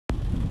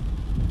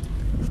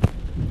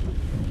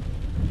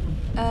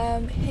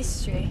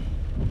History.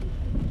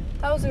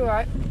 That was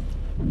alright.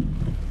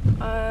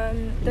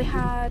 They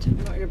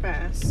had... Not your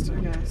best, I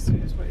guess,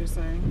 is what you're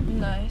saying.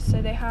 No,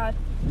 so they had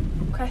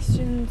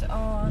questions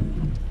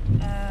on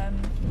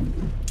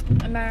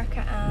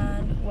America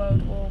and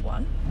World War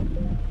One.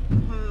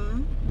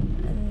 Mm-hmm.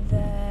 And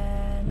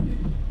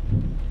then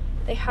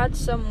they had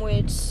some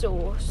weird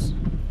source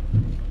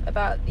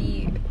about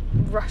the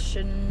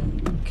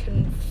Russian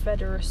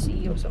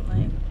Confederacy or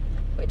something,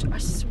 which I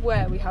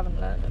swear we haven't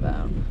learned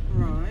about.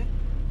 Right.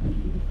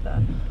 But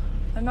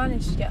I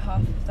managed to get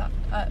half of that.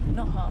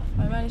 Not half.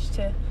 I managed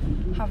to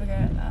have a go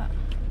at that.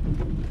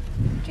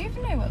 Do you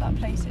even know what that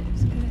place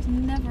is? Because it's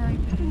never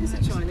open. Is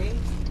it Chinese?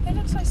 It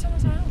looks like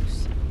someone's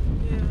house.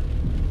 Yeah.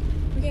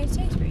 We're going to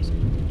Sainsbury's.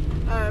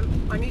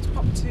 I need to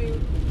pop to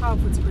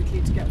Halfords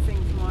quickly to get a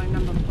thing for my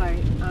number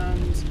plate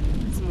and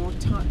some more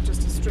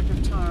just a strip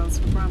of tiles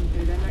for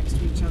Brampy. They're next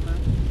to each other.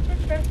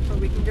 Okay. But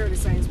we can go to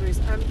Sainsbury's.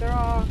 There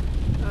are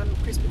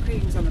Krispy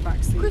Kremes on the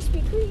back seat.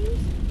 Krispy Kremes.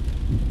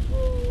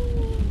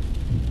 Ooh.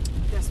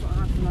 Guess what I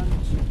had for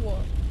lunch?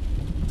 What?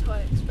 Thai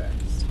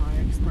Express. Thai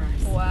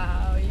Express.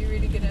 Wow, you're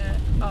really gonna...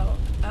 Oh,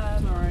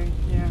 Sorry,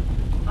 yeah.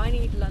 I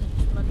need lunch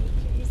money,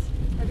 please.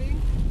 Have you?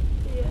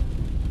 Yeah.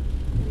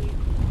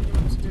 You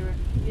want to do it?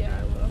 Yeah,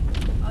 I will.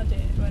 I'll do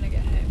it when I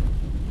get home.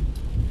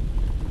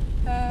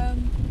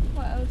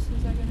 What else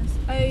was I gonna say?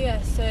 Oh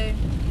yeah, so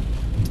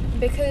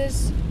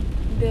because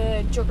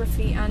the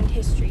geography and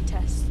history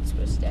tests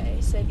were today,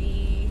 so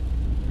the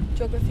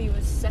geography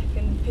was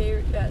second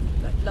period,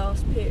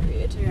 last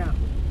period. Yeah.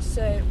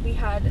 So we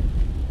had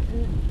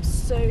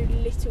so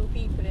little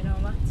people in our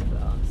maths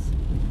class,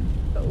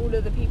 but all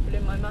of the people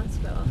in my maths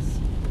class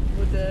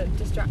were the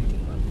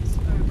distracting ones.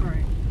 Oh,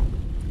 great.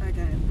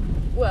 Again.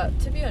 Well,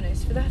 to be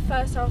honest, for the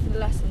first half of the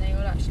lesson they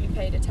all actually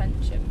paid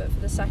attention, but for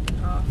the second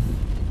half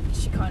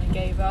she kind of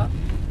gave up.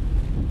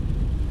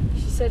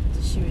 She said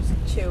that she was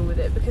chill with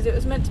it because it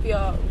was meant to be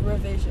our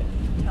revision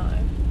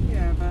time.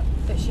 Yeah,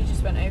 But she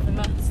just went over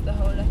maths the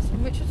whole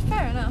lesson, which was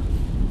fair enough.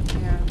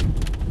 yeah.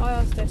 I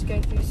asked her to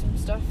go through some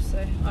stuff,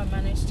 so I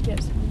managed to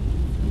get some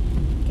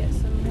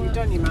Have work. you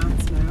done your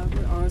maths now,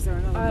 or is there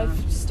another I've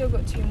maths? still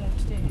got 2 more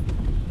to do.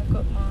 I've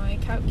got my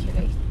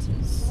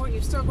calculators. What,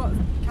 you've still got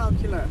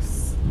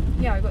calculus?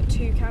 Yeah, I got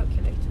 2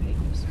 calculator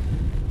papers.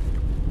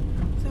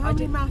 So how I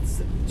many did-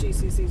 maths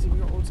GCSEs have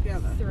you got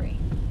altogether? 3.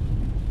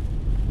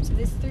 So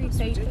there's 3 That's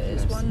papers.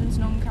 ridiculous. One's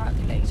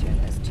non-calculator and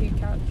there's 2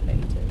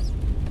 calculators.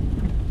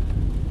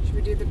 Should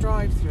we do the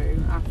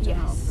drive-through after Halfords?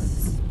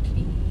 Yes,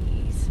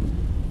 please.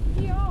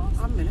 Yes.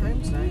 I haven't been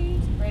home today.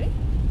 please. Really?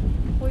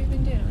 What have you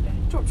been doing all day?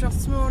 Dropped you off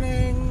this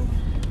morning,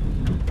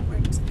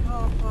 went to the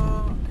car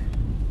park,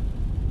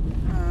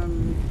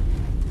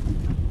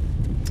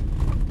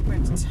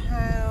 went to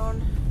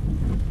town.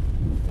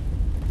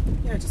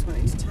 Yeah, I just went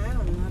into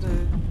town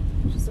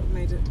and just sort of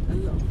made it a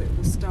little bit of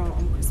a start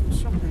on Christmas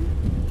shopping.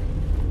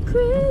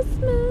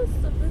 Christmas.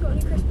 Have we got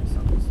any Christmas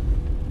songs?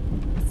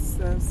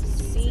 So,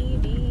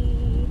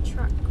 CD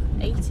track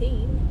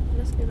 18.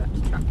 Let's go back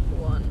to track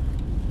 1.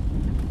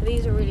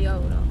 These are really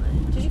old, aren't they?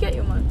 Did you get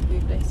your Michael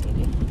Bublé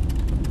CD?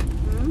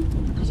 Hmm?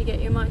 Did you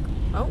get your Michael...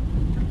 Oh.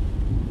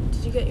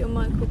 Did you get your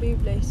Michael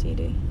Bublé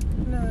CD?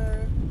 No.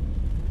 A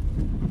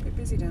bit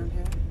busy down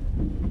here.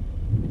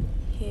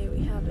 Here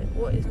we have it.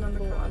 What is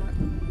number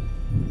 1?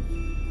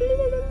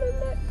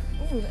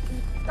 Ooh,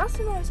 that's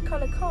a nice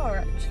colour car,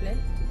 actually.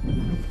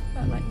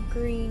 That, like,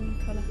 green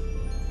colour.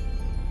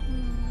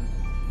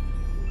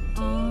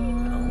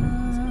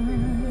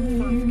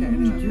 I'm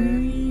forgetting that here.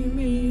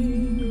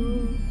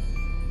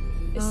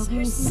 It's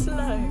so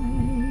slow. Do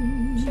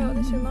you know what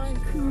this reminds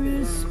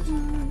me of?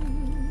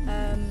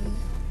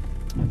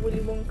 Willy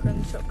Wonka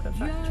and the Chocolate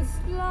Factory.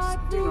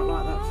 Do not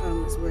like that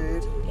film, it's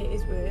weird. It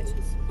is weird.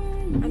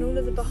 And all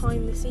of the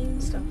behind the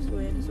scenes stuff's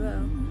weird as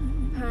well.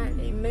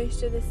 Apparently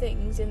most of the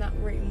things in that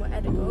room were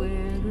edible,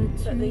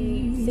 but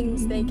the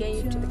things they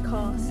gave to the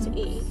cast to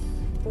eat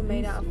were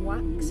made out of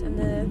wax, and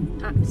the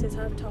actors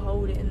had to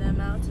hold it in their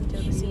mouths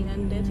until the scene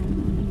ended.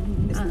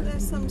 Isn't there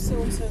some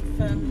sort of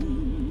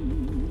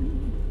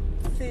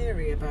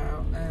theory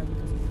about that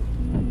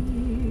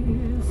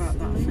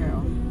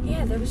film?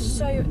 Yeah, there's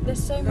so They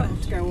much.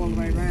 have to go all the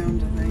way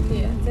round, I think.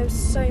 Yeah, there was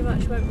so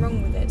much went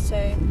wrong with it.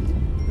 So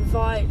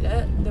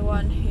Violet, the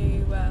one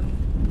who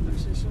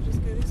Actually, shall I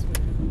just go this way?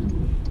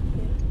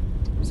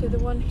 so the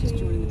one Just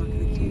joining the back of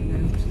the queue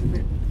now, which is a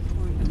bit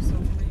pointless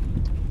of me.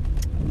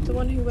 the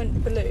one who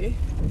went blue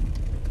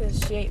because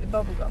she ate the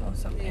bubble gum or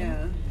something.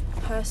 Yeah.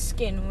 Her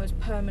skin was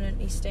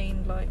permanently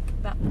stained like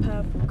that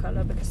purple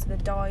colour because of the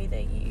dye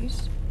they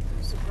used.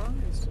 I'm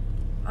surprised.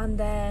 And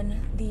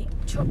then the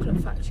chocolate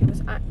factory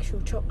was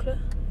actual chocolate.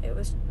 It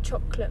was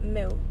chocolate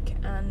milk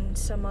and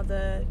some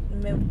other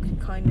milk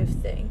kind of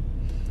thing.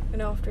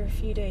 And after a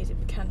few days it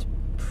began to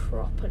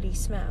properly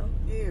smell.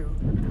 Ew.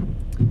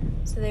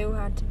 So they all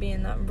had to be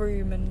in that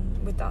room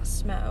and with that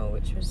smell,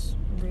 which was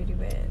really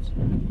weird.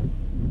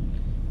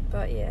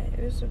 But yeah,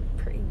 it was a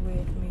pretty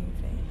weird movie.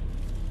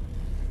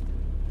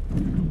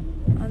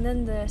 And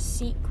then the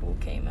sequel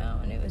came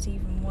out and it was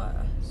even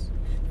worse.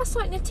 That's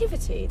like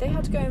Nativity. They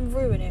had to go and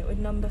ruin it with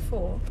number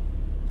 4.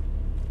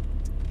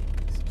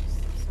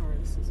 Sorry,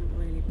 this is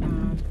really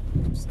bad.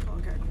 I just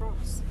can't get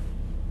across.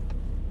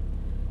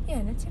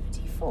 Yeah,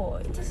 Nativity 4.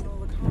 It Taking all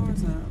the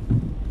cars out.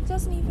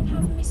 doesn't even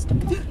have Mr.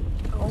 Poppy.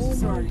 Oh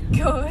sorry. my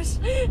gosh.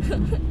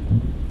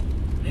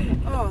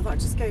 Oh, that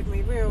just gave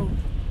me real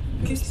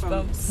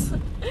Goosebumps.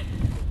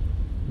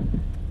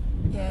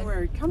 Yeah.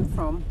 Where he'd come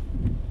from.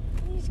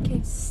 These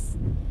kids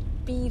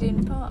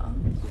speeding past.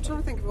 I'm trying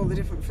to think of all the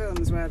different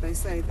films where they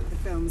say that the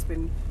film's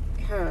been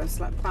cursed,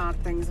 like bad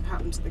things have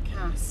happened to the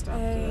cast after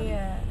them.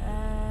 Yeah.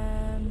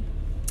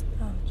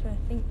 I'm trying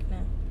to think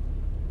now.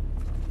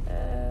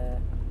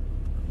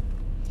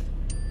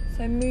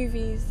 So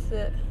movies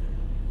that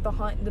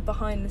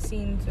behind the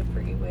scenes are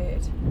pretty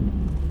weird.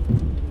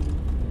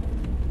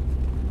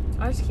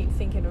 I just keep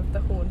thinking of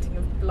The Haunting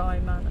of Bly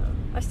Manor.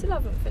 I still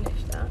haven't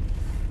finished that.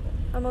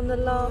 I'm on the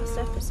last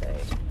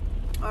episode.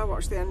 I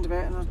watched the end of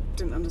it and I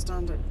didn't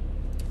understand it.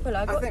 Well,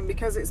 I think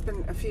because it's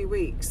been a few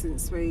weeks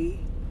since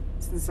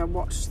I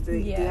watched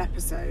the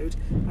episode,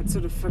 I'd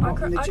sort of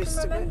forgotten the gist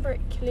of it. I can remember it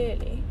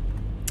clearly.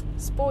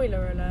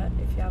 Spoiler alert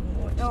if you haven't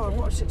watched it. No, I've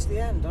watched it to the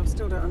end. I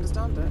still don't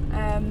understand it.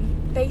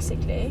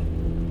 Basically,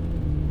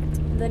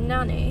 the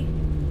nanny,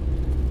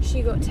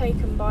 she got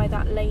taken by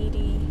that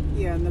lady.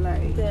 Yeah, in the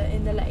lake.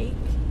 In the lake.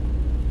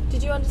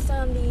 Did you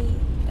understand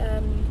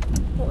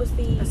what was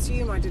the...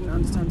 Assume I didn't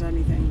understand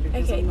anything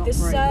because okay, I'm not the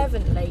great.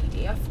 Servant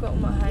lady, I've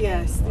forgotten what her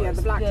name was. Yeah,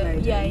 the black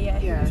lady.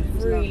 Yeah, who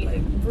was really,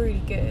 lovely.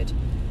 really good.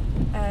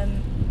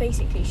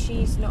 Basically,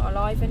 she's not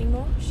alive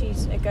anymore.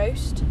 She's a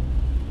ghost.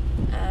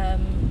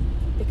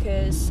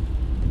 Because...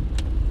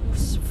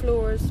 What's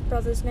Flora's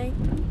brother's name?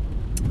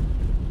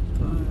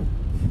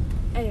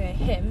 Anyway,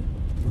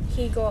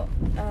 he got...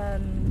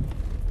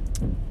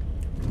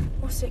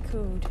 what's it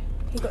called?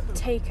 He got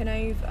taken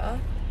over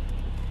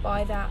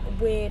by that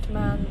weird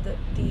man that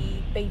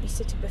the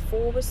babysitter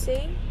before was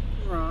seeing.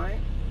 Right.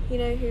 You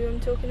know who I'm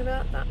talking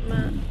about? That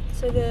man.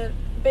 So the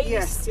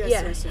babysitter,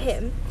 yes.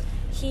 him,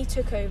 he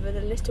took over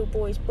the little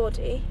boy's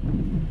body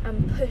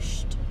and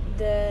pushed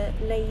the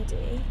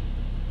lady,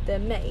 the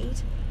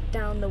maid,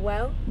 down the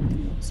well.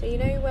 So you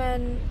know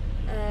when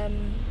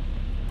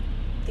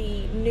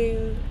the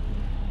new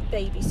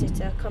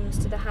babysitter comes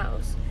to the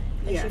house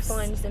and she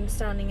finds them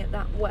standing at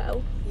that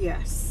well?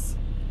 Yes.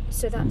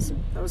 So that was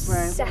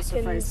where seconds.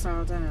 What's-her-face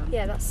fell down.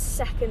 Yeah, that's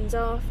seconds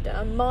after.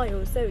 And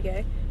Miles, there we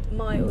go.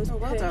 Miles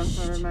well done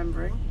for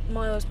remembering.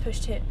 Miles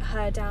pushed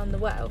her down the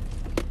well.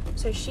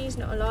 So she's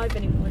not alive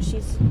anymore.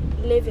 She's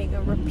living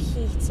a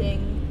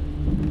repeating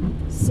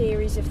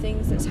series of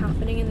things that's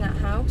happening in that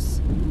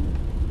house.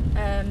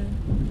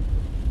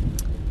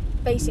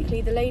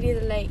 Basically, the lady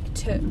of the lake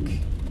took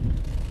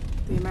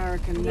the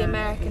American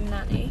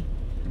nanny,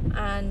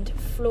 and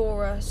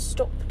Flora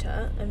stopped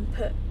her and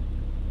put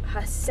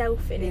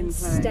herself in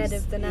instead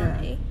place. Of the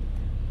nanny.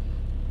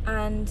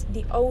 And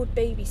the old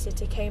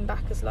babysitter came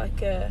back as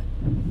like a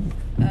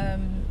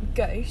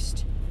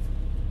ghost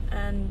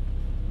and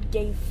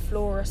gave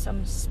Flora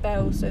some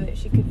spell so that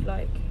she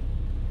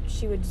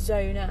would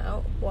zone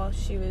out while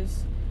she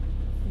was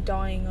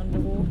dying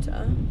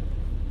underwater.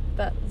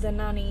 But the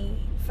nanny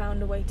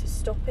found a way to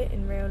stop it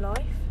in real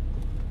life.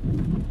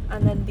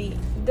 And then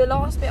the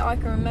last bit I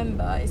can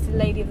remember is the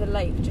lady of the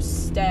lake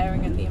just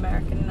staring at the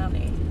American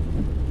nanny.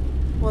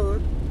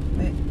 Well,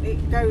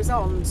 it goes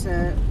on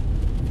to,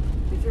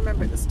 if you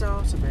remember at the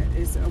start of it,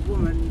 is a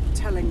woman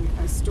telling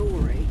a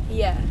story.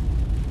 Yeah.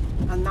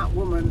 And that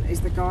woman is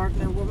the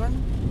gardener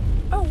woman.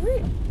 Oh,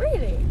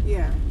 really?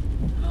 Yeah.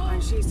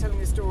 And she's telling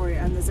a story,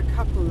 and there's a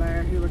couple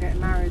there who are getting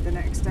married the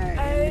next day.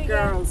 And the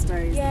girl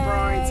stays, the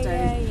bride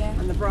stays,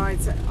 and the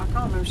bride said, I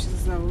can't remember, she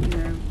says, oh, you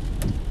know.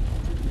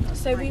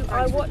 So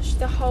I watched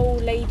the whole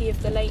Lady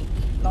of the Lake,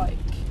 like,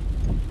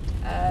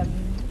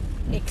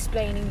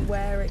 explaining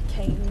where it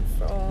came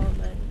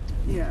from and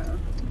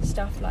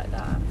stuff like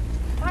that.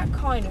 That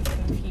kind of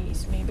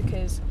confused me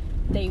because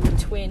they were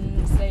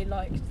twins, they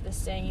liked the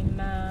same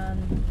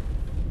man.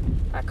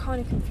 That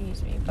kind of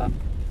confused me, but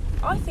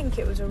I think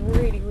it was a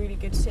really, really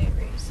good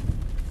series.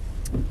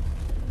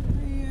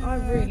 Yeah, I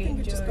really think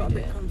enjoyed it just got a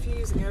bit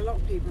confusing. A lot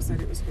of people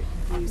said it was a bit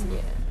confusing.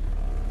 Yeah.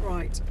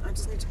 Right, I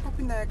just need to pop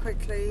in there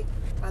quickly,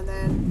 and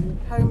then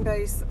home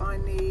base I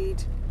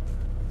need,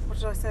 what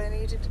did I say I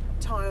needed?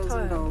 Tiles.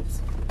 And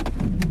bulbs.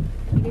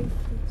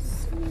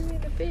 See you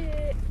in a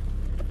bit.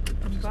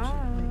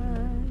 Bye.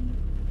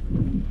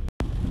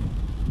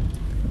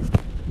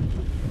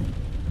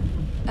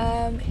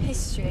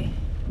 History.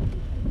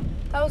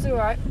 That was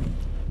alright.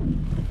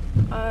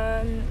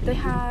 They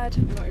had...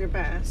 Not your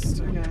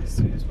best, I guess,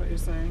 is what you're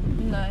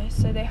saying. No,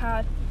 so they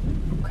had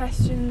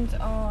questions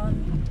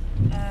on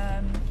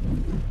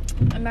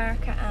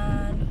America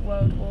and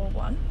World War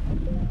One.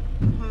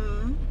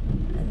 Mm-hmm.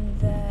 And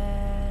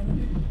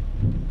then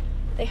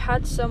they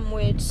had some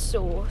weird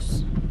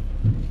source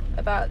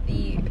about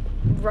the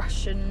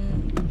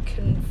Russian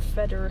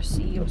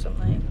Confederacy or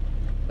something,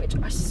 which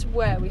I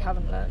swear we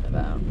haven't learned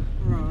about.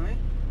 Right.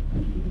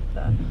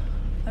 But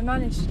I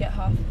managed to get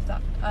half of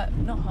that.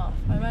 Not half.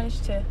 I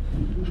managed to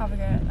have a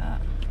go at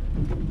that.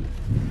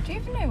 Do you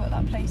even know what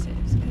that place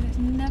is? Because it's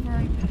never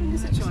open.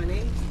 Is it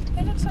Chinese?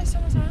 It looks like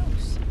someone's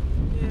house.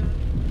 Yeah.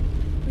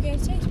 We're going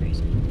to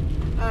Sainsbury's.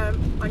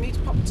 I need to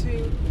pop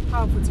to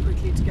Halfords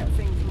quickly to get a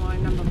thing for my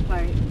number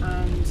plate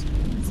and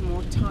some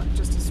more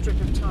just a strip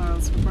of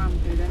tiles for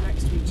Brampoo. They're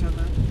next to each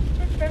other.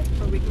 Okay.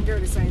 But we can go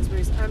to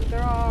Sainsbury's.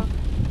 There are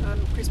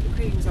Krispy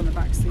Kremes on the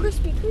back seat.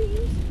 Krispy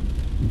Kremes.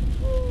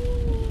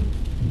 Ooh.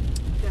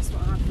 Guess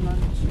what I had for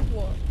lunch?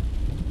 What?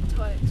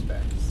 Thai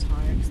Express.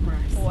 Thai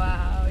Express.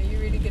 Wow, are you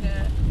really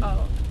gonna?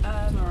 Oh,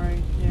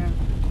 Sorry, yeah.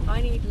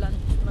 I need lunch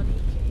money,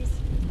 please.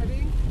 Have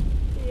you?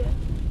 Yeah.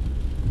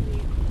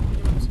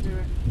 You want to do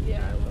it?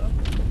 Yeah, I will.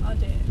 I'll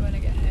do it when I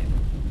get home.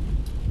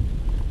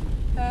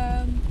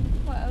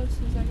 What else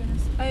was I gonna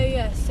say? Oh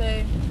yeah,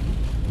 so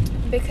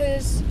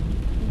because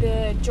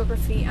the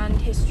geography and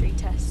history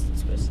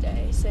tests were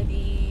today, so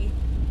the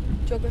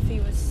geography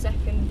was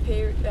second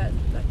period,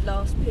 like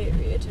last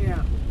period.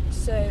 Yeah.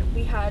 So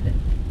we had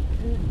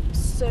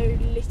so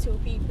little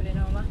people in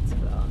our maths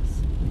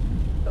class,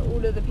 but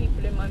all of the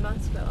people in my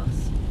maths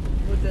class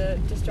were the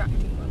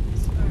distracting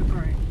ones. Oh,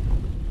 great.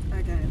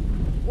 Again.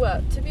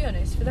 Well, to be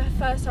honest, for the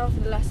first half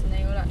of the lesson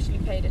they all actually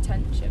paid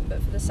attention,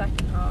 but for the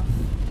second half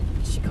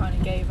she kind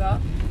of gave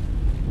up.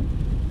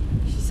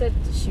 She said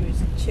that she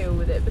was chill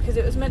with it because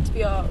it was meant to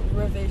be our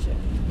revision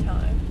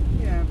time.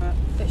 Yeah,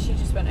 But she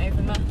just went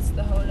over maths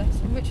the whole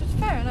lesson, which was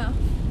fair enough.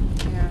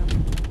 yeah.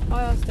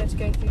 I asked her to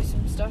go through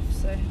some stuff,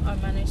 so I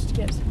managed to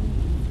get some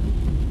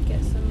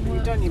Have you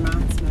work. done your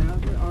maths now?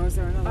 Or is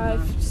there another I've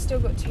maths? still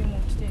got 2 more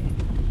to do.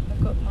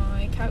 I've got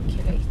my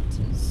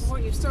calculators.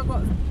 What, you've still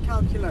got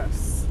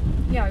calculus?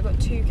 Yeah, I got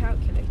 2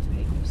 calculator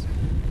papers.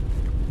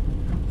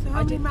 So how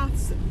I many did-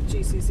 maths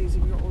GCSEs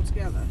have you got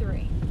altogether?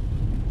 3.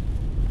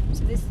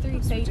 So there's 3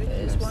 That's papers.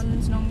 ridiculous.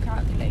 One's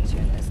non-calculator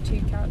and there's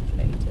 2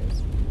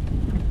 calculators.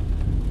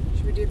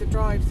 Should we do the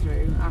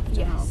drive-through after Halfords?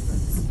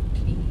 Yes,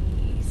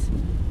 please.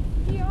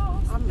 Yes.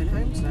 I haven't been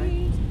home today.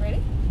 please.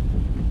 Really?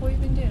 What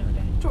have you been doing all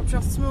day? Dropped you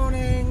off this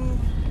morning,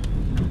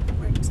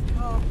 went to the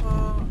car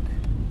park,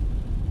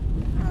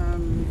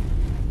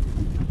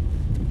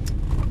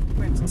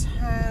 went to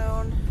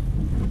town.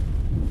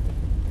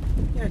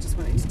 Yeah, I just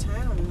went into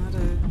town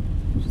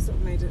and just sort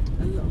of made a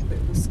little bit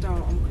of a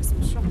start on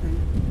Christmas shopping.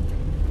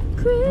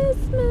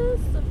 Christmas!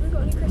 Have we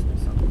got any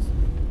Christmas songs?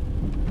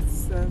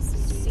 It's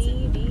CDs.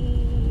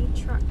 CD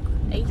track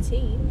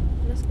 18.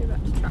 Let's go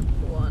back to track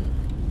 1.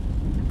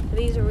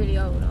 These are really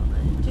old, aren't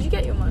they? Did you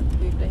get your Michael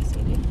Bublé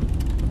CD?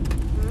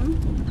 Hmm?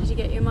 Did you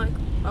get your Michael...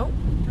 Oh!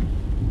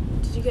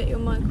 Did you get your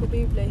Michael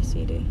Bublé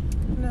CD?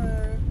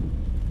 No.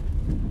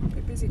 A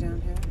bit busy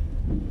down here.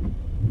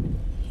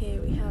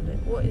 Here we have it.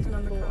 What is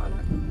number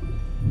 1?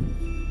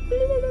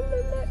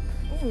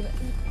 Ooh,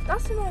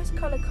 that's a nice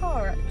colour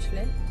car,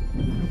 actually.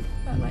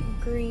 That, like,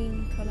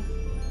 green colour.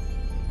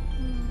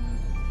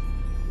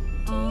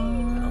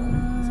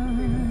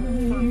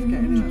 Fun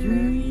getting out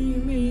here.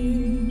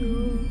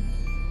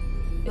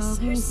 It's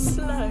so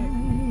slow. Do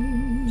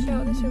you know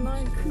what this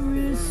reminds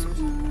me of?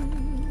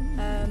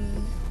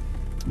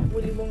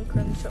 Willy Wonka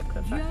and the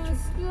Chocolate Factory.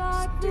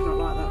 Do not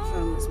like that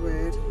film, it's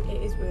weird.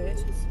 It is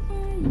weird.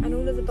 And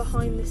all of the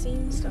behind the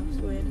scenes stuff's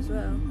weird as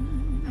well.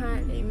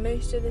 Apparently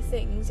most of the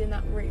things in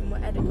that room were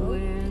edible,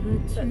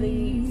 but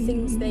the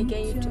things they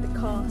gave to the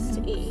cast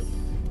to eat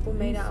were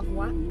made out of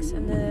wax,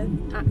 and the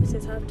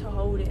actors had to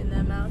hold it in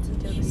their mouths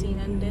until the scene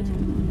ended.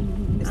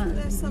 Isn't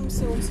there some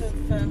sort of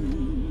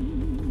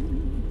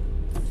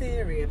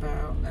theory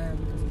about that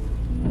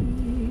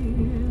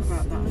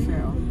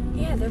film?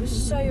 Yeah, there's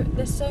so They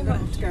much.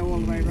 have to go all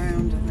the way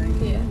round, I think.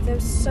 Yeah, there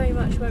was so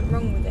much went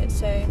wrong with it.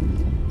 So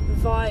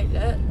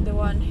Violet, the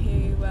one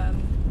who,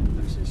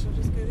 Actually, shall I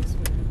just go this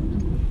way?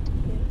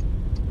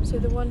 so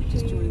the one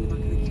Just joining the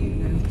back of the queue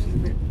now, which is a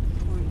bit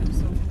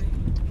pointless of me.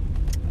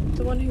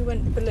 the one who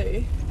went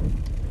blue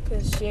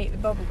because she ate the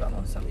bubble gum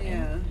or something.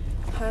 Yeah.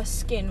 Her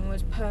skin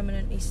was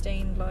permanently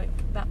stained like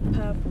that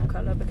purple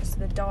colour because of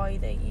the dye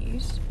they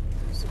used.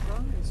 I'm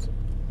surprised.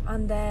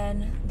 And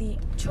then the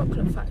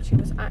chocolate factory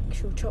was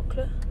actual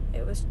chocolate.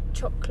 It was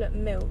chocolate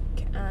milk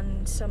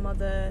and some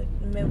other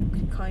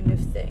milk kind of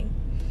thing.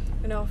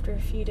 And after a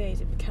few days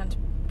it began to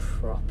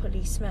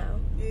properly smell.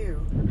 Ew.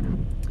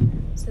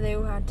 So they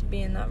all had to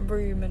be in that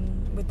room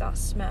and with that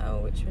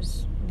smell, which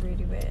was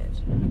really weird.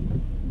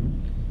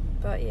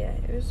 But yeah,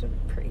 it was a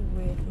pretty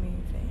weird movie.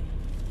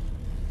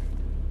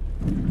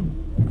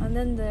 And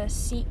then the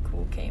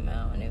sequel came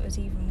out and it was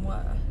even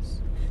worse.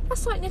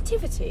 That's like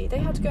Nativity. They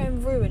had to go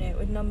and ruin it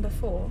with number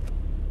 4.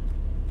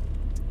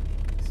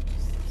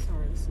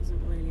 Sorry, this is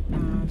really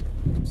bad.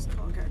 I just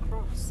can't get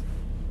across.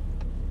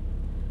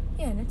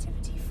 Yeah,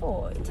 Nativity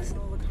 4. It Taking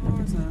all the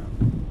cars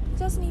out.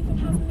 doesn't even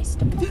have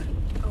Mr. Poppy.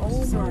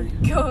 Oh, sorry.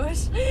 my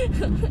gosh.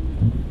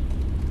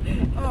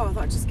 Oh,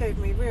 that just gave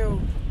me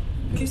real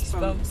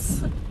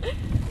Goosebumps.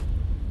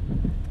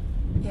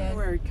 Yeah,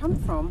 Where he'd come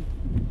from.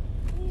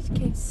 these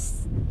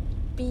kids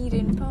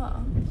speeding past.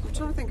 I'm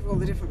trying to think of all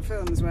the different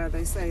films where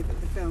they say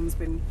that the film's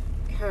been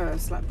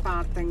curse, like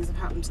bad things have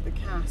happened to the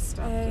cast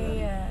after them.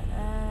 Yeah.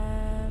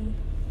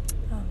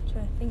 I'm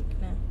trying to think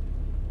now.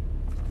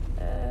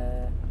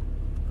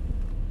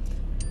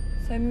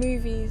 So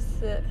movies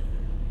that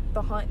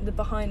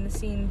behind the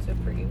scenes are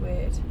pretty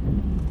weird.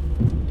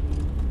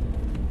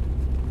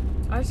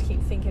 I just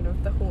keep thinking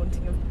of The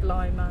Haunting of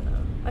Bly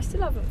Manor. I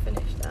still haven't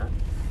finished that.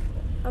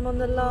 I'm on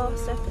the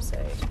last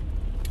episode.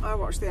 I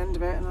watched the end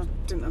of it and I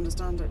didn't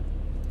understand it.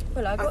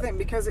 Well, I think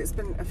because it's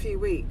been a few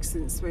weeks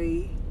since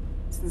I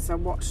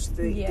watched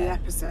the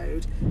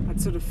episode,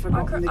 I'd sort of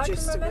forgotten the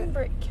gist of it. I can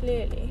remember it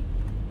clearly.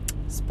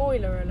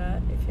 Spoiler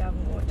alert if you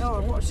haven't watched it. No,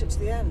 I've watched it to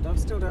the end. I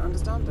still don't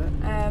understand it.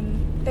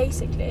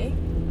 Basically,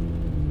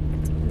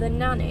 the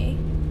nanny,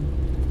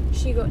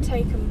 she got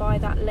taken by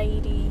that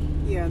lady.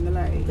 Yeah, in the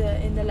lake.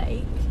 In the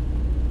lake.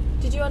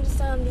 Did you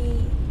understand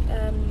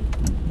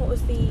what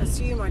was the...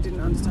 Assume I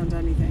didn't understand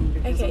anything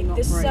because okay, I'm not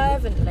the great.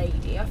 Servant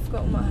lady, I've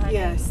forgotten what her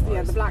name was.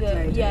 Yeah, the black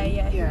lady.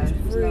 Yeah,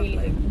 who was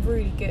really,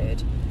 really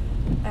good.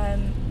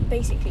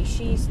 Basically,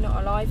 she's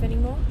not alive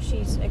anymore.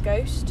 She's a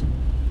ghost.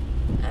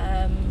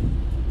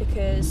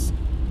 Because...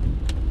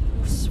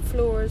 what's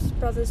Flora's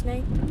brother's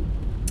name?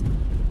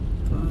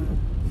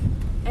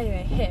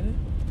 Anyway,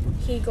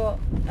 he got...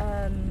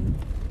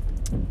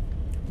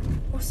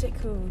 what's it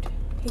called?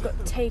 He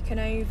got taken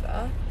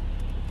over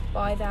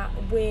by that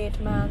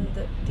weird man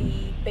that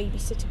the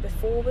babysitter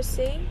before was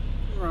seeing.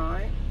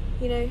 Right.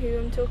 You know who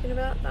I'm talking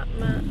about? That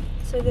man.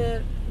 So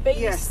the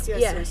babysitter,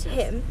 yes.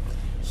 him,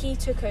 he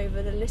took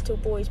over the little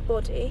boy's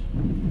body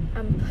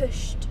and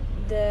pushed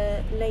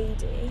the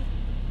lady,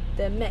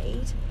 the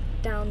maid,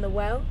 down the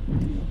well.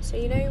 So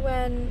you know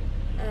when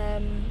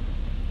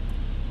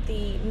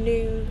the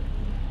new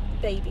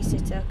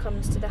babysitter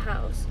comes to the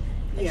house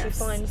and she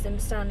finds them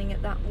standing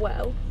at that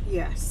well.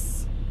 Yes.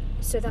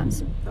 So that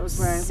was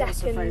where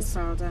what's-her-face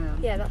fell down.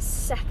 Yeah, that's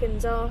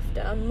seconds after.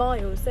 And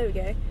Miles, there we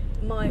go.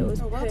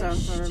 Miles well done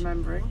for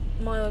remembering.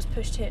 Miles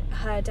pushed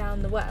her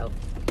down the well.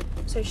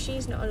 So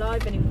she's not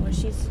alive anymore.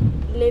 She's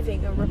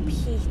living a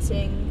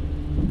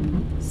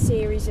repeating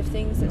series of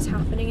things that's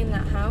happening in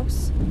that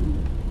house.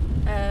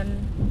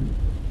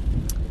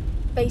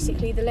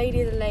 Basically, the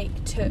Lady of the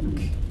Lake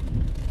took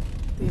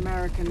the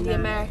American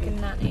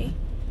nanny,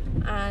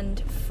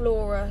 and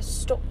Flora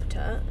stopped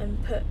her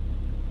and put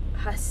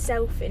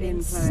herself in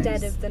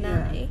instead of the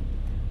nanny.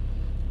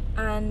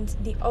 And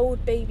the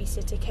old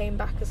babysitter came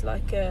back as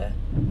like a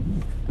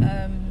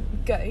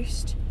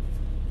ghost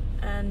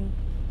and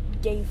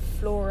gave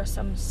Flora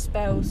some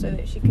spell so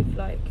that she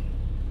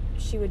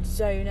would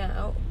zone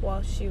out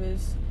while she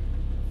was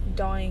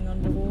dying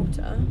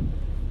underwater.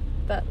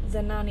 But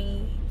the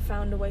nanny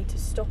found a way to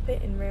stop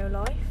it in real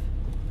life.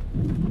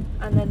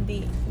 And then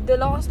the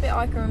last bit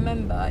I can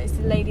remember is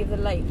the Lady of the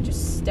Lake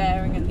just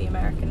staring at the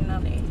American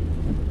nanny.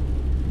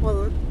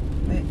 Well,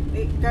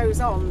 it goes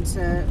on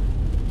to,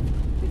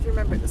 if you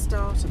remember at the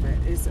start of it,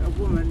 is a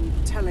woman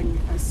telling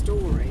a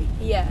story.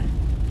 Yeah.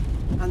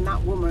 And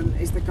that woman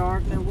is the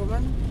gardener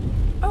woman.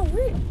 Oh,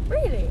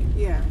 really?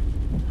 Yeah.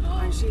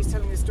 And she's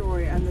telling a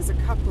story, and there's a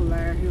couple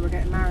there who are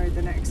getting married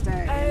the next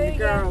day. And the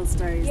girl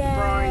stays, the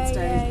bride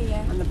stays,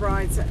 and the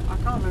bride says, I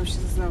can't remember,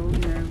 she's so, you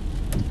know.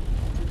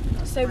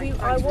 So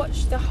I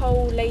watched the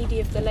whole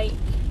Lady of the Lake,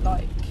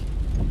 like,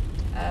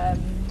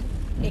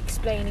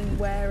 explaining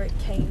where it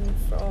came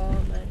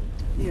from and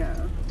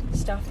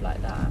stuff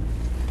like that.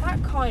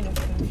 That kind of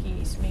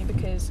confused me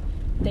because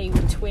they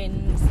were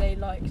twins, they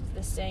liked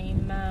the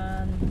same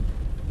man.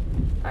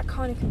 That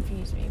kind of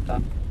confused me,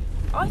 but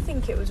I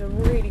think it was a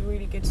really,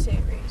 really good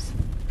series.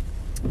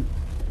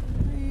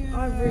 Yeah,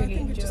 I really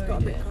think enjoyed it just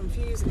got a bit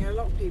confusing. A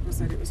lot of people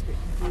said it was a bit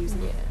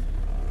confusing. Yeah.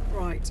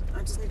 Right, I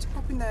just need to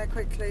pop in there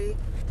quickly,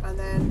 and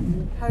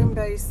then home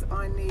base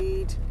I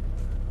need,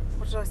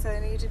 what did I say I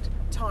needed?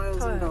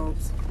 Tiles. And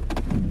bulbs.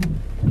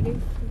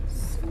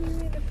 See you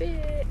in a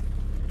bit.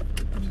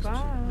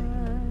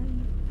 Bye.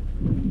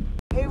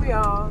 Here we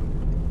are,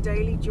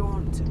 daily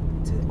jaunt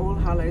to All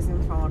Hallows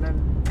in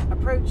Farnham,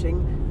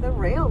 approaching the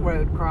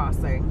railroad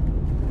crossing,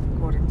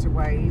 according to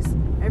Waze.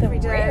 Every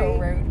day.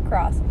 Railroad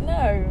crossing?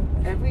 No.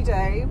 Every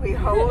day we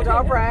hold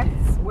our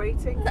breaths,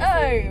 waiting to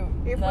see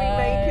if we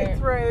make it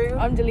through.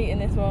 I'm deleting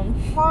this one.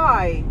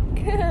 Why?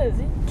 Because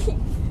you keep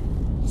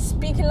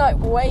speaking like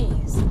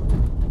Waze.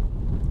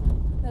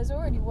 There's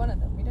already one of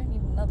them. We don't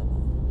need another one.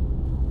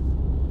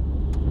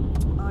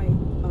 I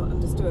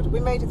understood. We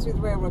made it through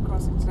the railroad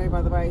crossing today,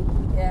 by the way.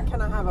 Yeah.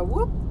 Can I have a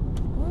whoop?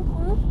 Whoop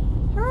whoop.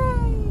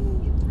 Hooray!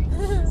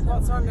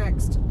 What's our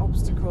next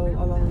obstacle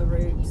along the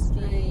route?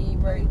 The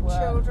roadworks.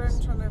 Children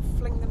trying to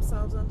fling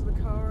themselves under the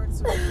car and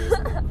sort of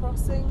using the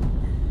crossing?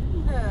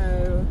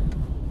 No.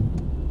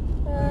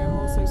 They're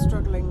also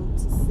struggling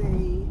to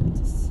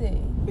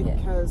see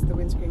because the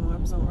windscreen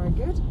wipers aren't very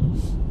good.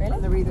 Really?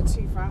 And they're either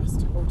too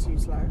fast or too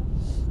slow.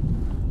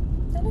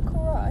 They look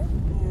alright.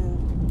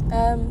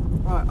 Yeah.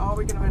 Right, are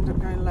we going to end up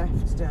going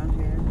left down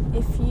here?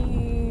 If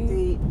you...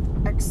 The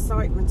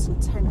excitement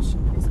and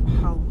tension is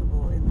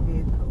palpable in the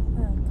vehicle.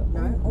 Oh, God.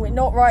 No? We're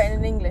not writing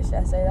an English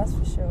essay, that's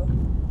for sure.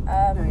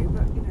 No,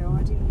 but you know,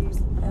 I do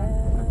use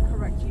a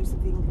correct correct use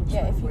of the English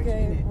Yeah, if you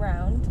language, go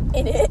round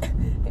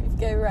if you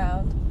go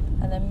round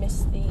and then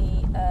miss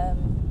the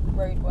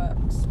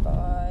roadworks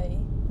by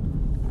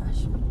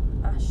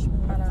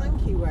Ashmanor.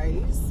 Thank you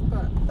ways,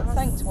 but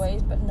Thanks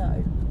ways, but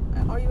no.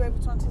 Are you able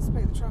to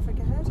anticipate the traffic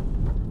ahead?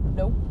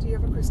 Nope. Do you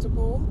have a crystal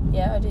ball?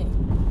 Yeah, I do.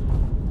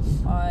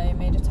 I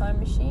made a time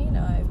machine,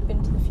 I've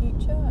been to the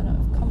future, and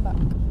I've come back.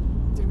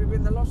 Did we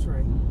win the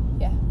lottery?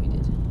 Yeah, we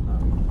did. Oh,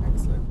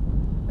 excellent.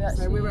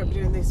 So we won't be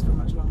doing this for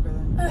much longer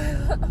then.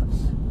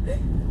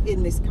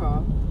 In this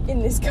car.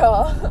 In this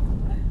car.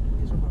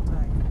 Miserable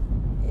day.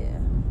 Yeah.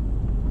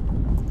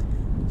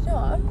 You know,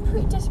 I'm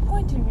pretty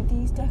disappointed with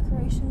these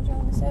decorations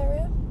around this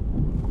area.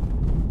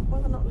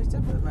 Well, they're not lit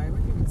up at the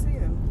moment. You can see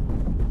them.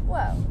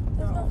 Well,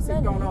 there's not Obviously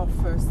many. gone off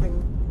first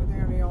thing, but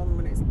they're only on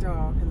when it's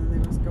dark, and then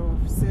they must go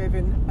off,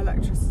 saving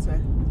electricity.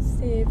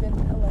 Saving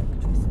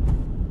electricity.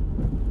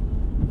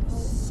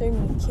 So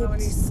many kids. How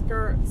many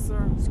skirts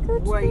are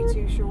way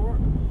too short?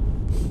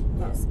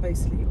 That's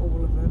basically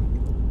all of them.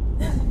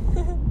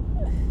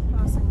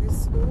 Passing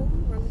this school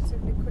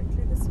relatively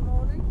quickly this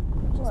morning.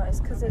 Well, it's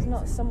because there's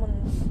not someone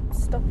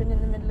stopping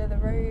in the middle of the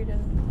road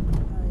and...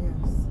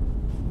 Ah, yes.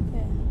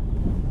 Yeah.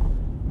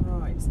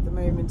 Right, the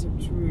moment of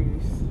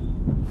truth.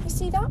 You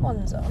see that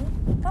one's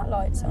on? That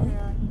light's on.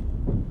 Yeah.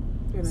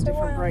 Doing a So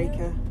different why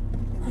breaker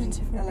On a in the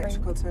different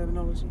electrical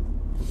terminology.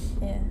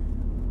 Yeah.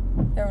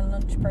 They're on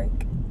lunch break.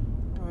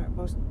 Right,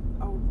 well,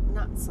 old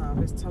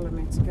NatSav is telling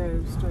me to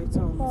go straight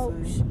on. Oh,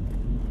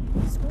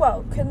 So.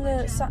 well, can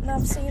the sat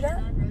nav see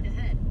that?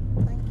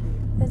 Thank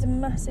you. There's a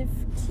massive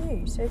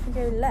queue, so if you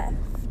go left...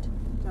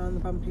 Down the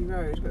bumpy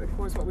road, but of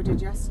course what we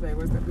did yesterday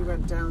was that we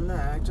went down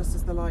there just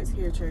as the lights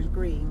here changed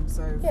green,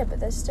 so... Yeah, but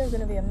there's still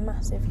going to be a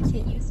massive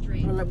queue.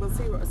 Well, we'll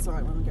see what it's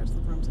like when we get to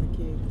the front of the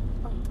queue.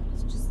 Oh,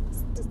 it's just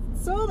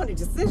so many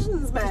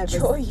decisions, Mavis. The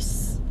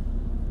choice.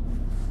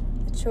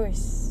 The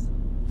choice.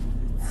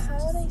 How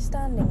are they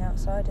standing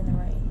outside in the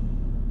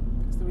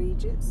rain? Because they're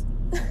Egypts.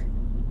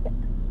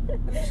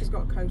 At least she's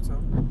got a coat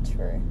on.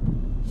 True.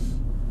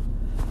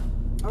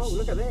 Oh,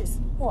 look at this.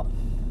 What?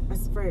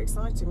 It's very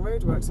exciting.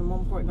 Roadworks on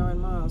 1.9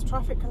 miles.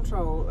 Traffic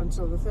control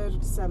until the 3rd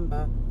of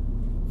December.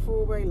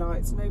 4-way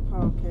lights, no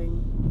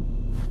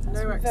parking. That's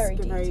No very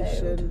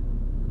excavation.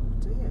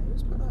 detailed. Dear,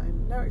 who's put that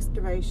in? No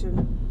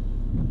excavation.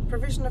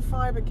 Provision of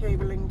fibre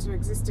cabling to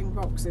existing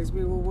boxes.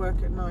 We will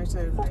work at night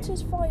only. What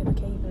is fibre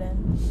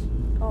cabling?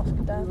 Ask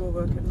We Dad. will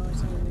work at night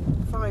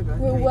only. Fibre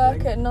We'll cabling.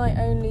 work at night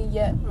only,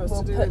 yet Well, it's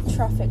we'll to do put with-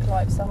 traffic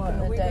lights up Right, in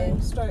are the we day.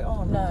 going straight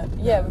on? No,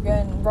 yeah, we're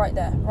going right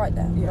there, right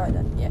there, Yeah. right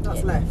there. Yeah, That's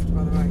yeah. left,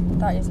 by the way.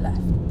 That is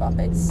left, but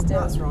it's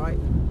still. That's right.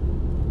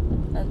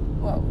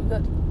 And, well,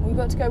 we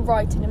got to go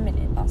right in a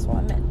minute. That's what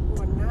I meant.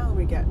 Well, now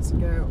we get to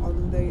go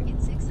on the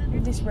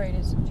This road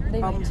is.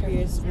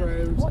 bumpiest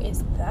road. What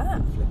is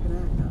that? Flipping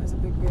out. That is a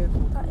big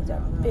vehicle. That is a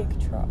Out there. big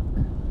truck.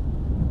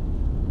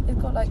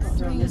 It's got like It's not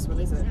down 3. this one,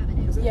 is it?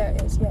 Is it? Yeah,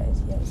 it is. Yeah, it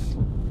is. Yeah, it is.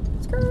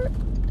 Skirt.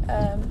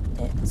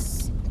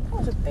 It's. That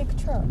was a big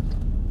truck.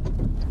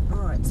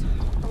 Right.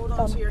 Hold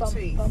on to your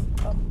teeth.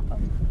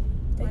 Bum.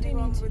 They do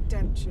Anyone need to. with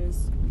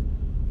dentures,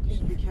 you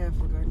should be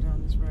careful going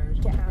down this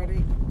road. Get out.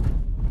 Ready?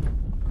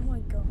 Oh my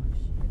gosh.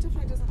 It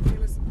definitely doesn't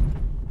feel as...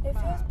 It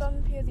feels bad.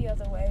 bumpier the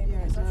other way Yeah,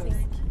 it because I does.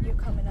 think you're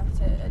coming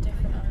at it at a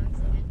different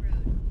angle.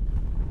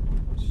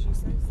 What did she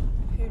say?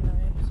 Who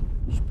knows?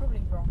 She's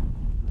probably wrong.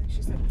 I think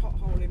she said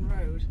pothole in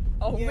road.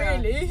 Oh, Yeah.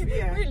 really?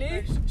 Yeah.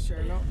 Really?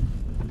 Sherlock.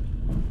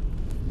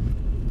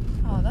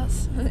 Oh,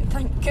 that's.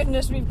 Thank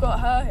goodness we've got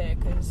her here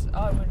because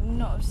I would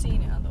not have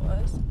seen it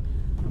otherwise.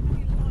 How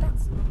many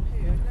lights are up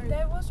here? No,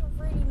 There was a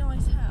really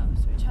nice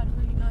house which had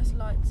really nice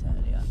lights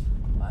earlier,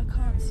 but I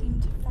can't seem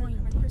to find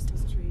kind of it.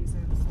 Christmas trees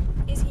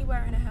outside. Is he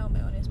wearing a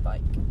helmet on his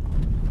bike?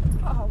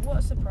 Oh, what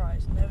a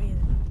surprise. No, he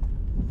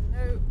isn't.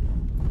 No.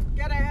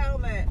 Get a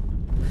helmet.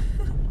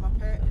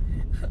 Muppet.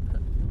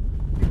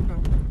 Big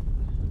bump.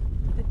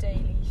 The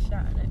daily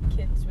shouting at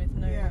kids with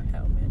no Yeah.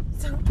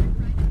 helmets.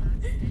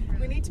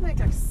 We need to make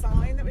like a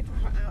sign that we can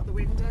put out the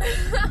window.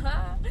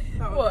 That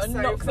would What, be and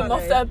so knock them funny.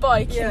 off their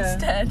bike Yeah.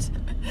 instead?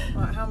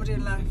 Right, how am I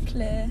doing left?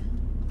 Clear.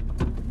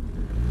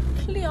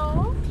 Clear.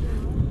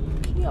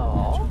 Traffic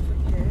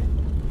here.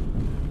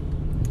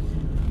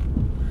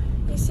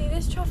 You see,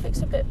 this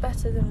traffic's a bit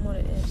better than what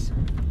it is.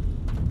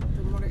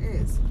 Than what it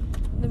is.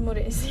 Than what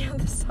it is the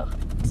other side.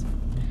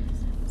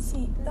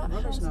 See, that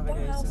Rubbish house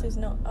navigator. is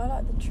not... I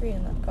like the tree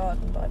in that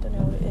garden, but I don't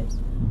know what it is.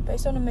 But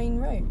it's on a main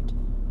road.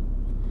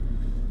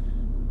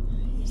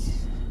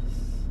 It's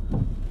You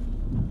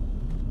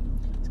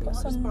got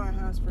might just buy a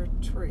house for a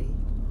tree.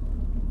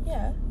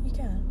 Yeah, you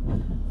can.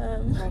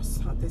 Ross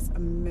had this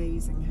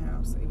amazing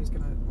house that he was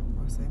going to...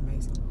 Well, I say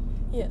amazing.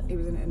 Yeah. It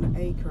was in an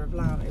acre of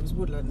land. It was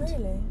woodland.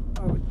 Really?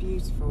 Oh, it was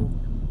beautiful.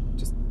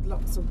 Just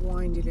lots of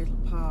windy little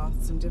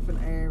paths and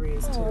different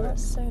areas to Oh, it.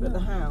 that's so But the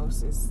nice.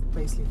 house is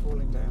basically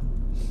falling down.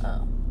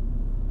 Oh,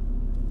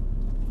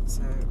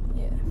 So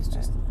yeah. it's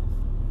just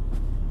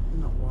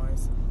not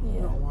wise.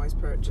 Yeah. Not a wise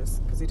purchase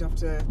because he'd have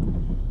to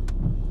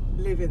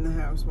live in the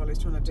house while he's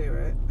trying to do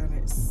it, and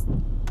it's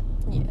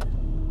Yeah.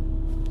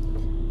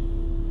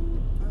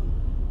 oh,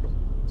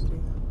 to do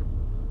that.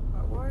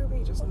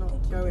 you're just not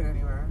going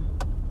anywhere.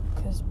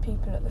 Because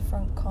people at the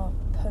front can't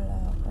pull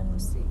out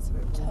and Seats a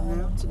bit turn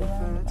now, into to be the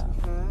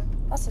roundabout. fair.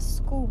 That's a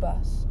school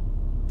bus.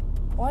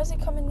 Why is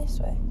it coming this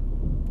way?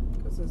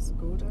 Because there's a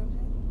school down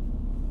here.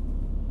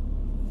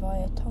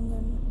 Via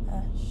Tongham,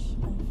 Ash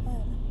and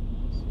Fairlands.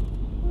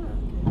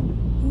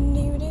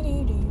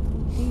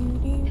 Oh,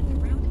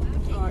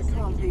 okay. Alright, come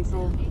on,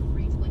 people.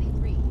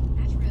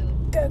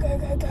 Go, go,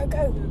 go, go, go!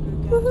 Go,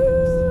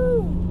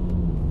 Woohoo!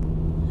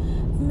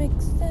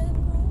 Mix and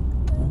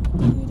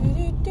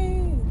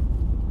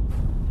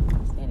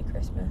It's nearly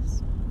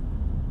Christmas.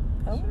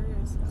 Oh, Sure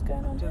is. what's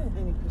going on here?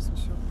 Any Christmas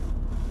shop.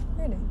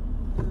 Really?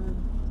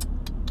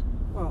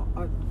 Well,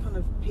 I kind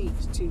of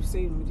peaked too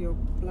soon with your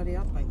bloody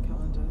advent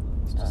calendar.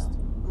 It's just,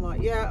 I'm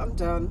like, yeah, I'm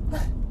done.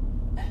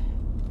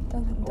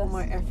 All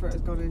my effort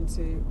has gone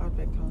into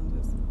advent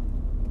calendars.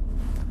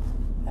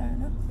 Fair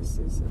enough. This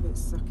is a bit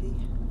sucky.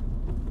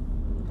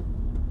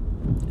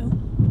 Oh.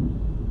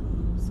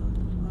 So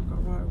I've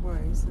got right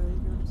away, so you're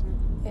going to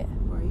have to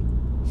wait.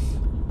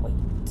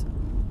 Wait.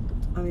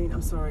 I mean,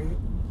 I'm sorry.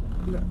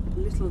 Look,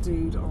 little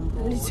dude on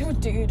board. Little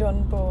dude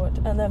on board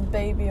and then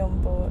baby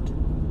on board.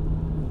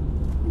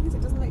 Because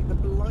it doesn't make the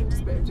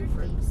blindest bit of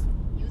difference.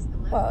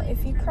 Well,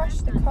 if you crash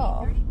the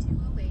car,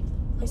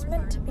 it's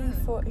meant to be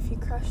for if you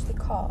crash the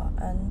car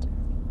and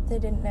they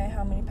didn't know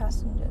how many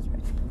passengers were.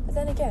 But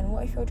then again,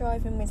 what if you're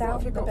driving without What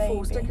if the you've got baby?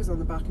 4 stickers on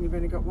the back and you've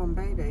only got one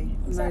baby?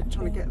 And they're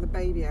trying to get the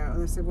baby out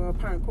and they said, well,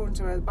 apparently according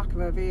to the back of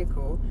her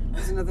vehicle,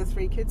 there's another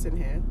 3 kids in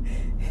here.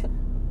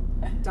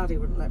 Daddy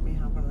wouldn't let me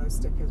have one of those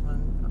stickers when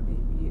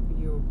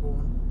you were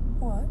born.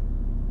 What?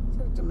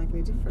 So it doesn't make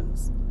any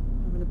difference.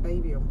 Having a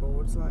baby on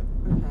board is like,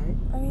 okay,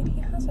 I mean,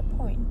 he has a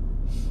point.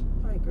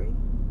 I agree.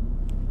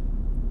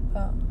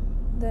 But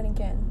then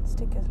again,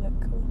 stickers look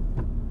cool.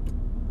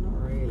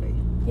 Not really.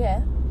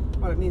 Yeah.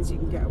 Well, it means you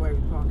can get away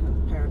with parking at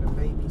the parent and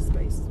baby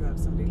spaces without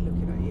somebody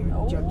looking at you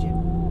and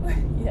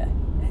judging. Yeah.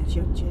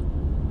 Judging.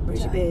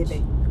 Where's your Judge.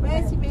 baby?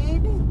 Where's your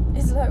baby?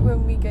 It's like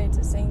when we go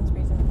to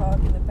Sainsbury's and park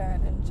in the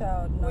parent and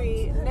child.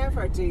 We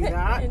never do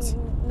that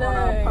No, on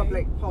our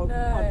public no.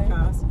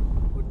 podcast.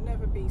 Would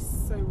never be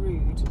so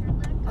rude.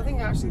 I think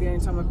actually the only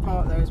time I've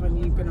parked there is when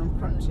you've been on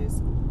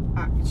crutches.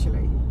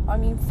 Actually. I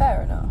mean,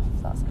 fair enough.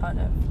 That's kind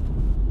of.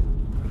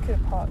 We could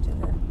have parked in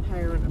there.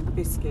 Parent and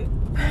biscuit.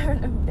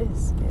 Parent and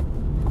biscuit.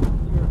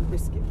 Parent and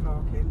biscuit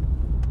parking.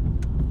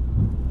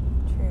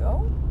 True.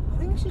 Oh. I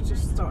think we should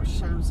just start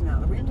shouting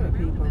out the window at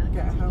people.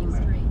 Get a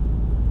helmet.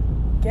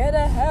 Get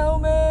a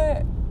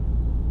helmet!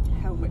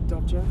 Helmet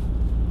dodger.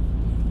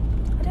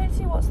 I don't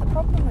see what's the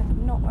problem with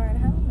not wearing a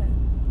helmet.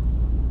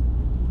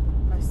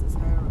 Messes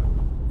hair up.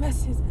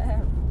 Messes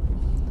hair.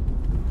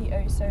 The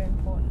oh so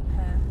important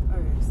hair. Oh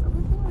yes. I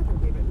think we're going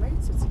to be a bit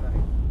later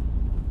today.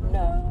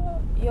 No.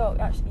 Yo,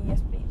 actually,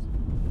 yes, please.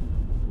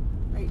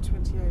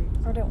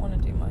 8:28. I don't want to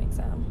do my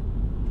exam.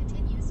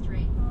 Continue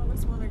straight. Oh,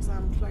 there's one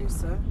exam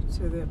closer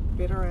to the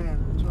bitter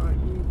end. Right,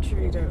 you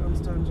truly don't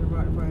understand your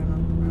right way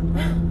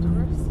and the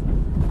rest.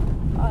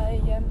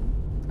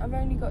 I've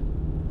only got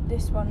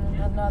this one and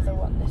another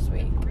one this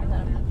week, and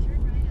then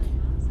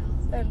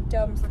I'm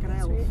done Looks like an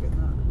this elf week. in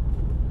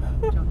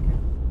that jacket.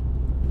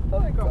 Oh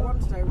my We've got god. one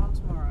today, one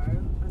tomorrow,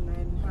 and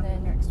then how And many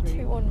then next week?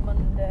 2 on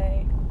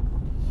Monday,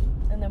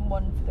 and then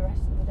 1 for the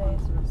rest of the One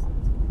days. for the rest of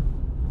the time.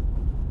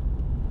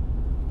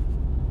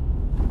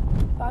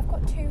 But I've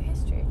got 2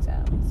 history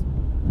exams Yeah.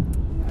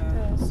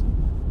 because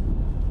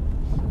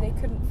they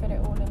couldn't fit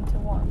it all into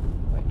one,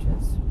 which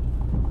was,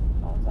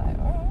 I was like,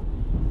 alright,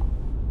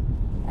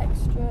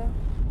 extra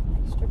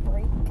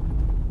break.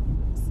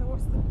 So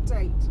what's the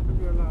date of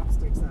your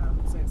last exam?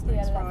 So it's The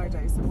next 11th.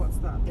 Friday, so what's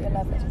that? The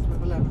 11th.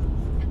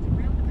 11th. At the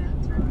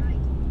roundabout, turn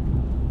right.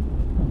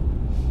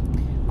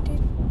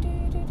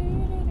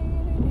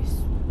 It's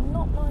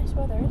not nice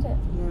weather, is it?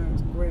 No,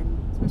 it's grim.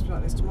 It's supposed to be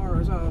like this tomorrow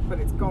as well, but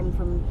it's gone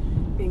from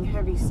being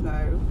heavy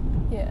snow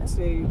Yeah.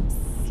 to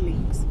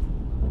sleet.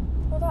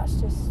 Well, that's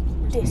just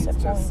Which means just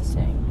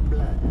disappointing.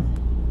 bleh.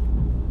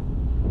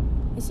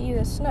 It's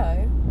either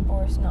snow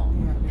or it's not.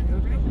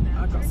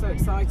 Yeah, I got so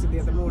excited the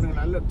other morning.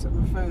 I looked at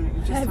my phone and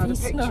it just had a Heavy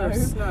picture of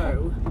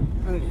snow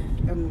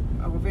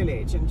and our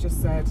village and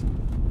just said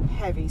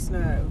heavy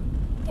snow.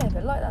 Yeah,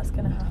 but like that's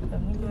going to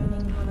happen. We No,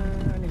 didn't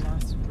even... only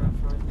lasted for about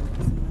 5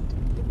 minutes.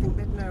 You'd think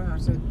they'd know how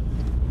to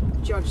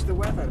judge the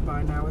weather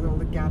by now with all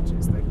the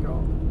gadgets they've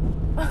got.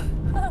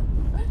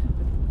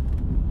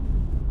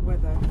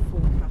 Weather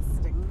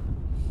forecasting.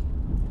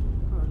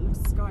 Oh,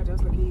 the sky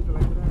does look evil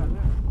over there. Look.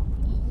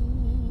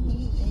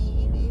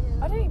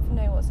 I don't even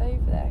know what's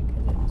over there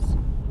because it's...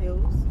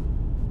 Hills.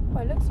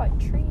 Well, it looks like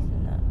trees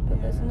in that, but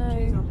Yeah, there's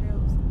trees no... on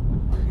hills.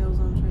 On hills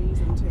on trees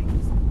and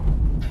things.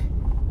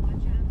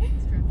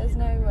 There's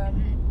no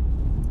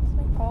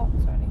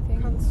parks or anything.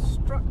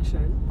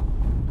 Construction.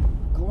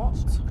 What?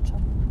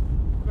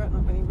 There better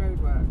not be any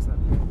roadworks up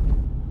here.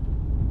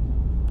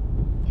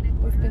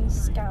 We've been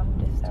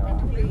scammed if there I are.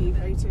 believe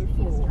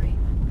 804.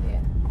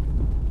 Yeah.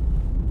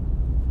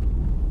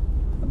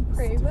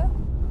 Pretty well.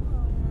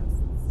 Oh, yeah, it's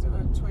still a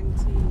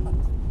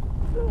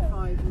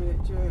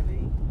 25-minute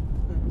journey.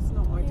 No, it's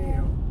not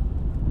ideal.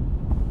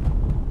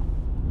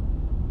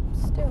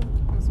 Still.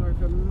 I feel sorry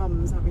for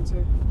mums having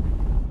to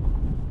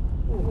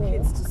walk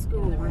kids to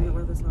school when the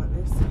weather's like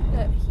this.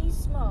 Look, he's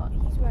smart.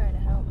 He's wearing a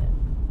helmet.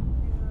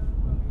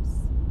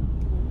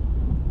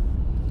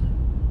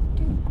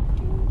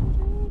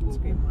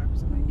 Windscreen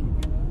wipers are making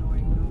an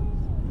annoying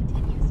noise.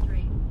 Continue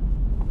straight.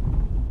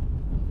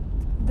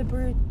 The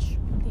bridge.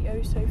 The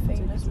oh so famous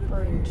Take it to the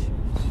bridge.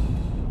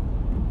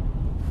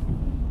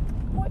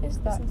 What is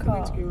that Listen to the car?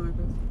 windscreen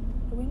wipers.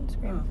 The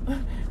windscreen.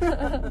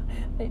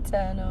 They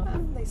turn off.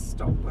 And they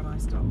stop when I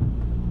stop.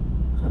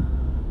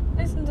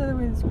 Listen to the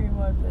windscreen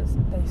wipers.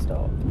 They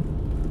stop.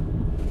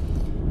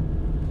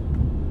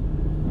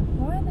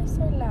 Why are they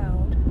so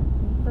loud?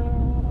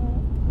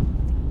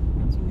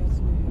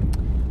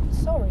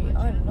 Sorry,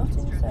 I'm not in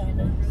Construction on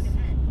road service.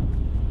 ahead.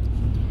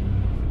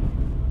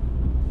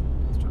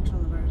 Construction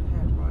on the road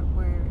ahead, right?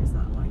 Where is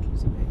that likely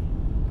to be?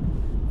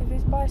 If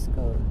it's by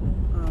school, then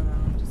Oh no,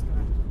 I'm just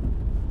gonna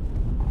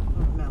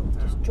melt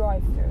down. just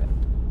drive through it.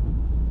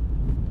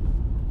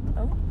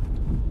 Oh,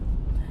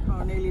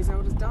 Car nearly as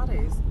old as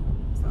Daddy's.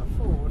 Is that a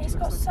Ford? it's It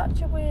got looks like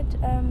such a weird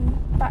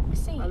back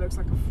seat. that looks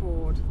like a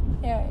Ford.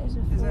 Yeah, it is a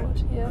Is Ford.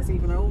 it? Yeah. That's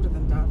even older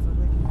than Dad's, I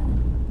think.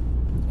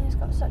 Yeah, it's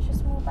got such a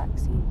small back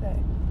seat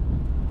though.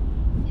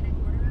 In a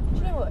quarter of a Do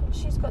you know mile. what?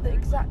 She's got the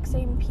exact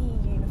same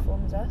PE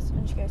uniform as us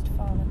when she goes to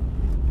Farnham.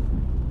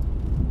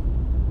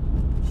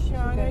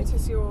 Yeah, I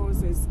notice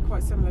yours is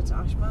quite similar to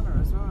Ash Manor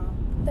as well.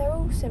 They're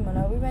all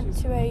similar. We went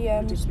She's to a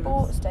ridiculous.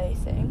 sports day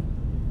thing,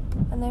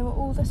 and they were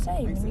all the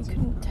same, Makes and you sense.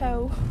 couldn't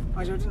tell.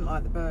 I didn't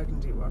like the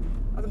burgundy one.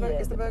 Oh, Yeah,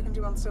 is the burgundy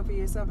one still for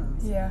year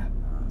 7s? Yeah.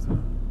 Oh, that's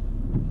fine.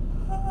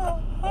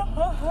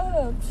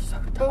 I'm so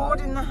Bored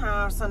tired. in the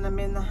house and I'm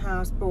in the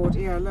house bored.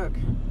 Yeah, look.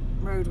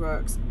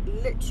 Roadworks.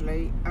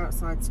 Literally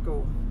outside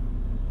school.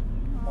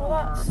 Well,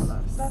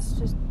 Marvellous. that's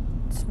just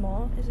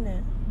smart, isn't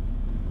it?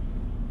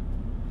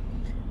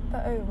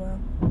 But oh well.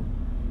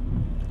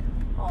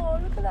 Oh,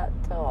 look at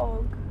that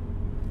dog.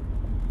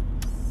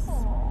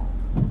 Oh.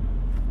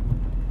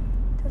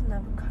 Doesn't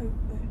have a coat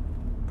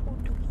though. Poor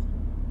doggy.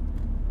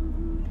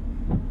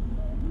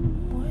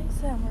 Why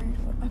is there a road?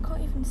 I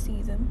can't even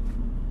see them.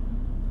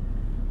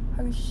 I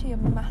can see a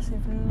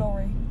massive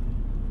lorry.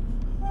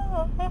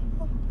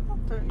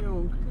 Don't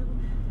yawn.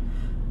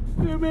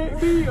 You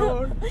make me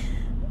yawn.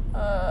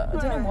 I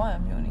don't know why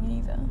I'm yawning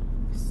either.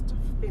 Stuff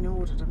being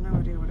ordered. I've no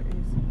idea what it is.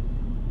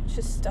 It's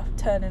just stuff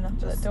turning up at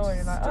Just the door and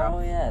you're like, stuff. oh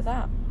yeah,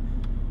 that.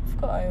 I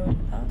forgot I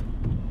ordered that.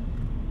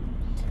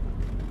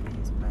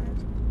 It's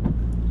bad.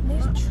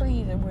 These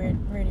trees are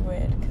really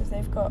weird, because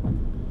they've got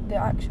the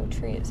actual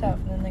tree itself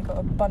and then they've got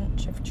a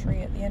bunch of tree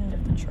at the end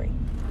of the tree.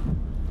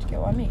 Do you get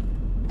what I mean?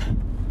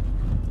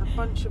 A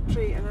bunch of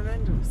tree and an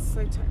end of it.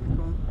 So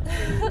technical.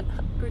 Really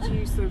good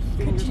use of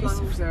the English use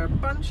language of there. A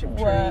bunch of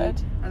tree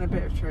word. and a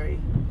bit of tree.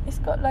 It's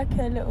got like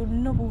a little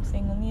knobble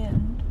thing on the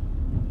end.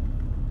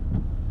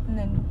 And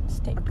then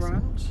sticks. A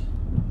branch.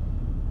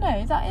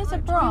 No, that is a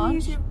Right, try and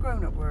use branch. your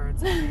grown-up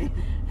words. Amy.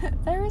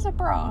 There is a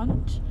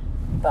branch,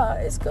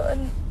 but it's got a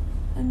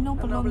knobble on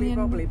the knobbly end.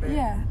 bobbly bit.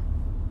 Yeah,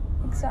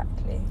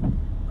 exactly.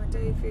 My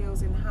day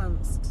feels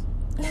enhanced.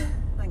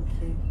 Thank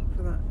you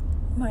for that.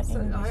 My So,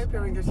 English. I hope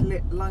your English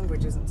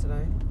language isn't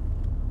today.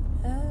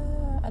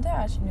 I don't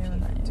actually know If when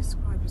you that could is.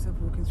 describe yourself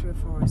walking through a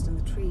forest and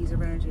the trees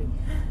around you.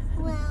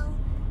 Well,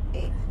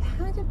 it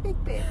had a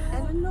big bit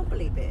and a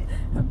knobbly bit.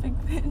 A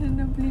big bit and a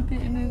knobbly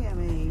bit and Hey,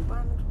 Amy,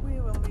 and we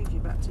will move you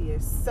back to year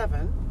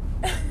 7.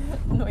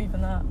 Not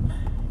even that.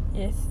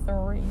 Year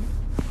 3.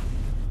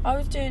 I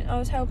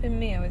was helping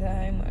Mia with her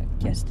homework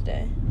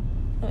yesterday.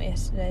 Not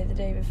yesterday, the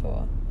day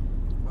before.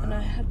 And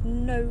I had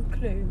no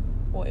clue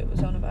what it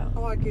was on about.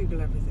 Oh, I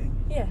Google everything.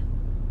 Yeah.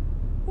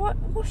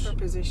 What's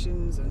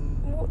Prepositions and...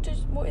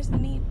 what is the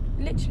need?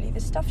 Literally, the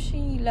stuff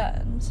she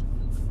learns,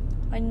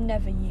 I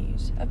never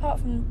use. Apart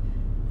from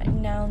like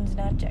nouns and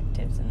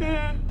adjectives and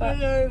that. But I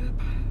know.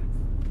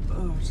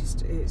 Oh,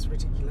 it's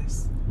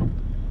ridiculous.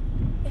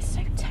 it's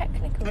so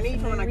technical. And for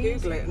even no when I reason.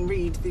 Google it and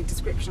read the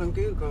description on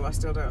Google, I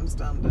still don't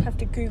understand You it. have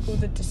to Google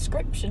the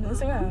description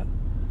as well.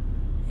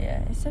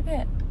 Yeah, it's a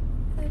bit.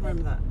 I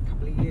remember that a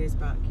couple of years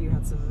back, you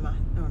had some math.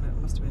 Oh no,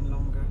 it must have been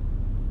longer.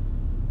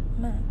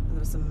 Mad. And there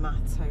was some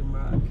maths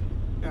homework.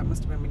 Yeah, it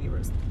must have been when you were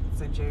at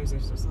St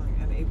Joseph's or something,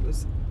 and it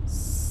was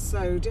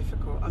so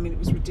difficult. I mean, it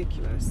was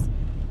ridiculous,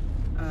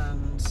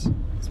 and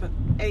spent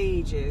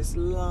ages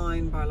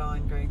line by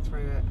line going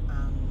through it,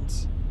 and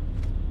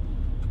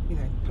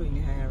pulling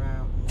your hair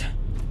out,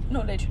 and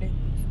Not literally.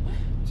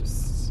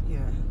 just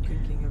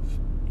thinking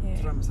of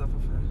throwing myself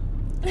off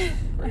a I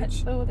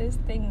bridge. saw this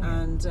thing.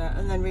 And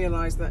then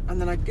realised that, and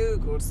then I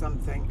Googled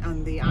something,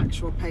 and the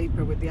actual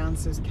paper with the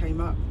answers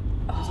came up.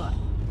 I was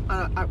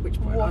like, at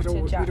which point What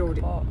a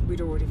jackpot.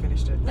 we'd already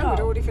finished it. No, we'd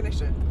Oh. already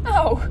finished it.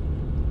 Oh,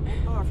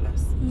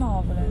 Marvellous.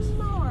 marvellous.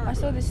 Marvellous. I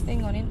saw this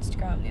thing on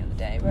Instagram the other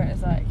day where it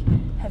was like,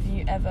 have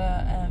you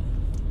ever,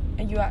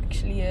 are you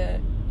actually a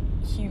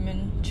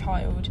human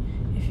child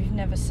if you've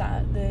never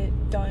sat at the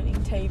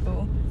dining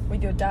table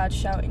with your dad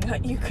shouting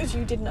at you because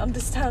you didn't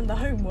understand the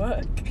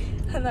homework?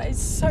 And that is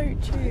so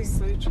That true. is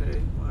so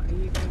true. Right, are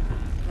you going?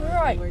 all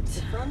Right. the way to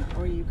the front,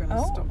 or are you going to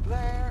Oh. stop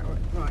there?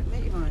 Or, right,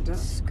 make your mind up.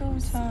 School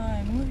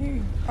time.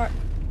 Woohoo. Right.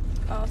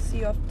 I'll see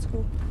you after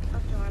school.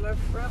 Okay, my love,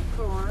 round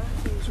the corner,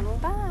 as usual.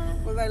 Bye.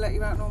 Will they let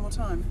you out normal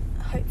time?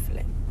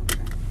 Hopefully.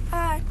 Okay.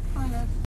 Bye. Bye, love.